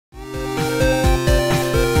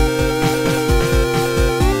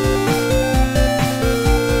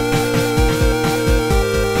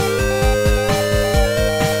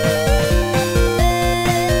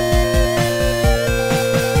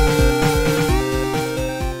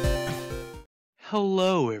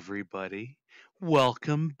Hello everybody,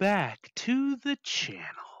 welcome back to the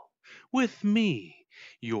channel with me,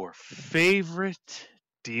 your favorite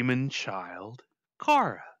demon child,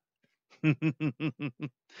 Chara.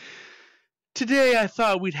 Today I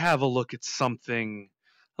thought we'd have a look at something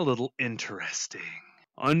a little interesting.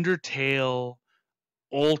 Undertale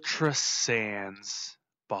Ultra Sans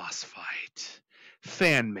boss fight.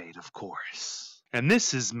 Fan-made, of course. And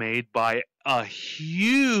this is made by a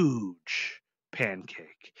huge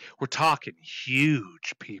pancake. We're talking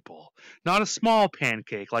huge, people. Not a small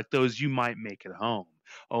pancake like those you might make at home.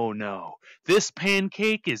 Oh no, this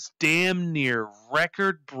pancake is damn near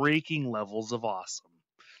record-breaking levels of awesome.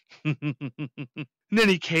 In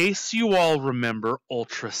any case, you all remember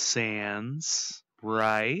Ultra Sans,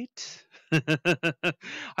 right? I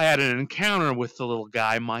had an encounter with the little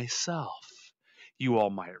guy myself. You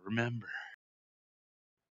all might remember.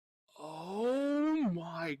 Oh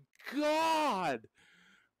my god!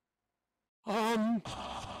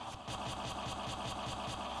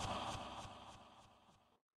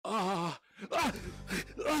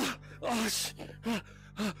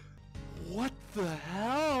 What the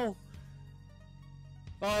hell?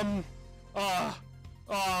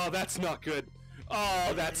 That's not good.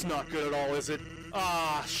 Oh, that's not good at all, is it?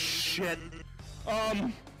 Ah, shit.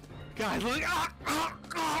 Guys, look.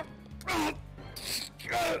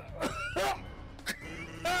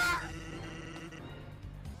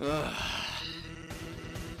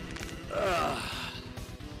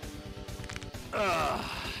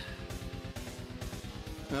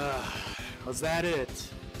 Was that it?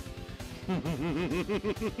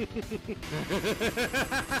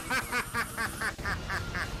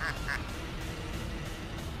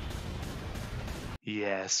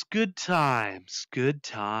 Yes, good times, good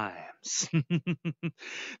times. In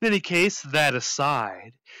any case, that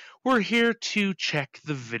aside, we're here to check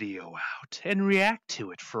the video out and react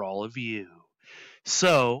to it for all of you.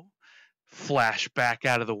 So, flashback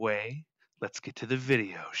out of the way, let's get to the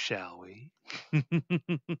video, shall we?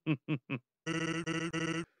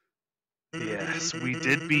 Yes, we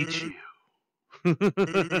did beat you.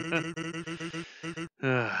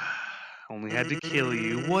 Only had to kill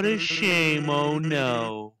you. What a shame, oh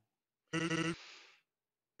no.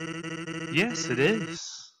 Yes, it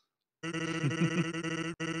is.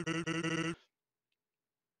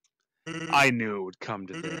 I knew it would come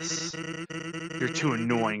to this. You're too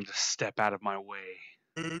annoying to step out of my way.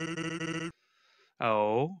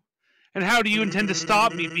 Oh? And how do you intend to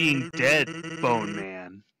stop me being dead, Bone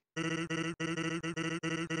Man?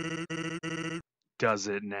 Does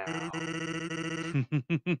it now?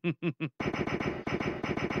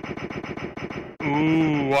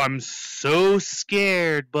 Ooh, I'm so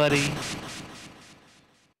scared, buddy.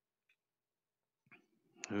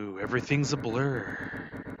 Ooh, everything's a blur.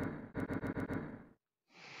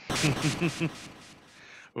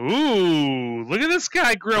 Ooh, look at this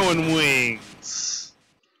guy growing wings.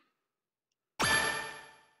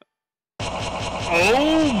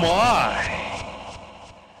 Oh my.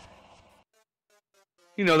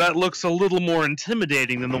 You know, that looks a little more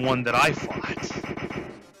intimidating than the one that I fought.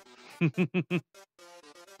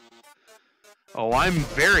 Oh, I'm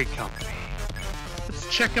very comfy. Let's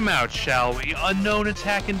check him out, shall we? Unknown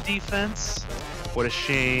attack and defense. What a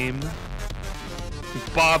shame.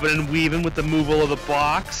 Bobbing and weaving with the removal of the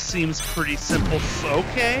box seems pretty simple.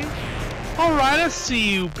 Okay. Alright, I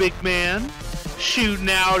see you, big man. Shooting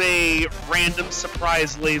out a random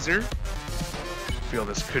surprise laser. I feel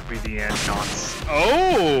this could be the end. Nonsense.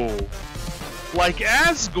 Oh! Like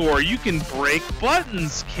Asgore, you can break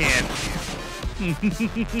buttons, can't you?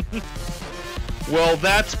 Well,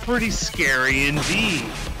 that's pretty scary indeed.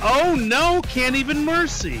 Oh no, can't even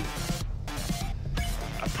mercy.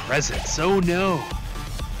 A presence, oh no.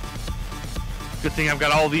 Good thing I've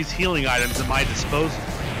got all these healing items at my disposal.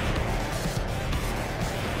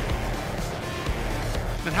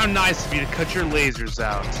 And how nice of you to cut your lasers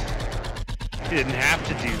out. You didn't have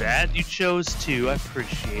to do that. You chose to. I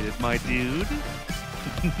appreciate it, my dude.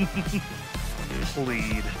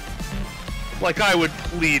 Plead. Like I would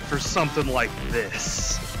plead for something like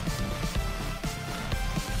this.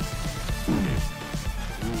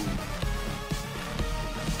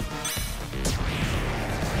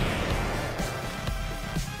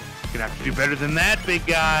 Gonna have to do better than that, big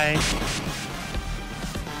guy.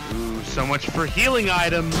 Ooh, so much for healing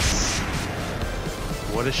items.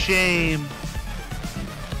 What a shame.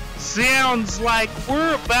 Sounds like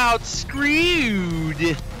we're about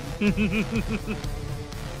screwed.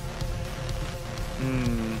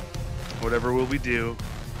 Whatever will we do?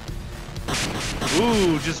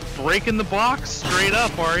 Ooh, just breaking the box straight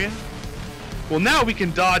up, are you? Well, now we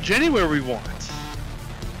can dodge anywhere we want.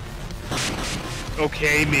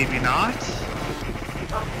 Okay, maybe not.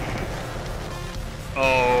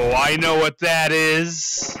 Oh, I know what that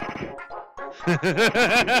is.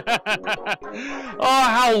 Oh,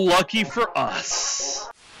 how lucky for us.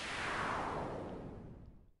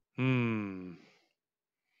 End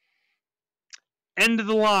of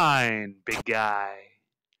the line, big guy.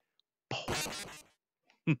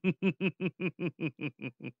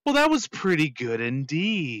 Well, that was pretty good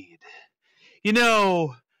indeed. You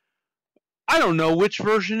know, I don't know which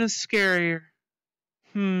version is scarier.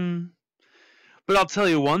 But I'll tell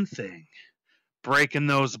you one thing. Breaking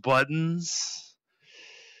those buttons,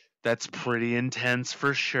 that's pretty intense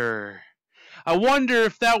for sure. I wonder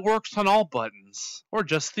if that works on all buttons, or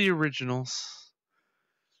just the originals.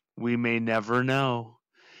 We may never know,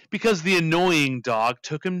 because the annoying dog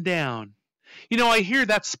took him down. You know, I hear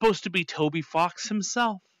that's supposed to be Toby Fox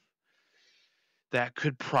himself. That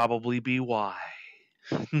could probably be why.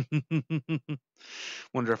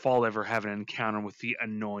 Wonder if I'll ever have an encounter with the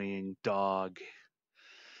annoying dog.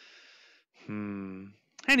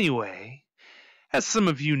 Anyway, as some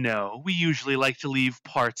of you know, we usually like to leave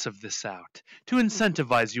parts of this out to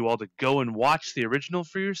incentivize you all to go and watch the original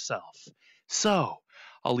for yourself. So,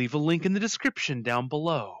 I'll leave a link in the description down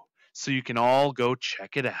below so you can all go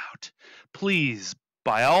check it out. Please,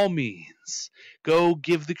 by all means, go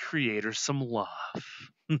give the creator some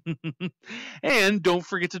love. And don't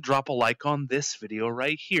forget to drop a like on this video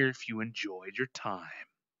right here if you enjoyed your time.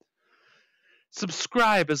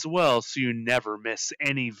 Subscribe as well so you never miss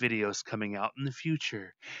any videos coming out in the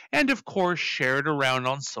future. And of course, share it around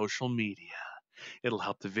on social media. It'll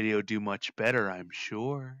help the video do much better, I'm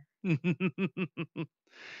sure.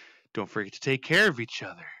 Don't forget to take care of each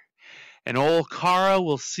other. And old Chara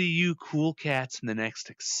will see you cool cats in the next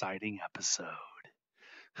exciting episode.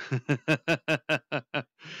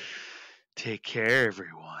 Take care,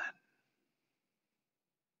 everyone.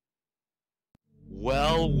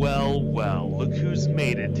 Well, well, well, look who's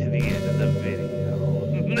made it to the end of the video.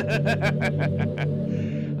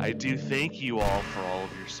 I do thank you all for all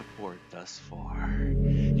of your support thus far.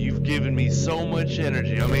 You've given me so much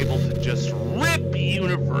energy, I'm able to just rip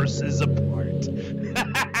universes apart.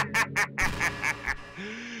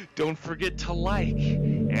 Don't forget to like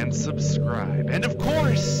and subscribe. And of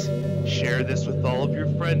course, share this with all of your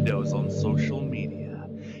friendos on social media.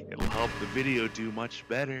 It'll help the video do much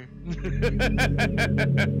better.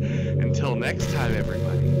 Until next time,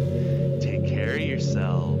 everybody, take care of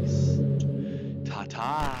yourselves.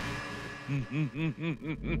 Ta-ta.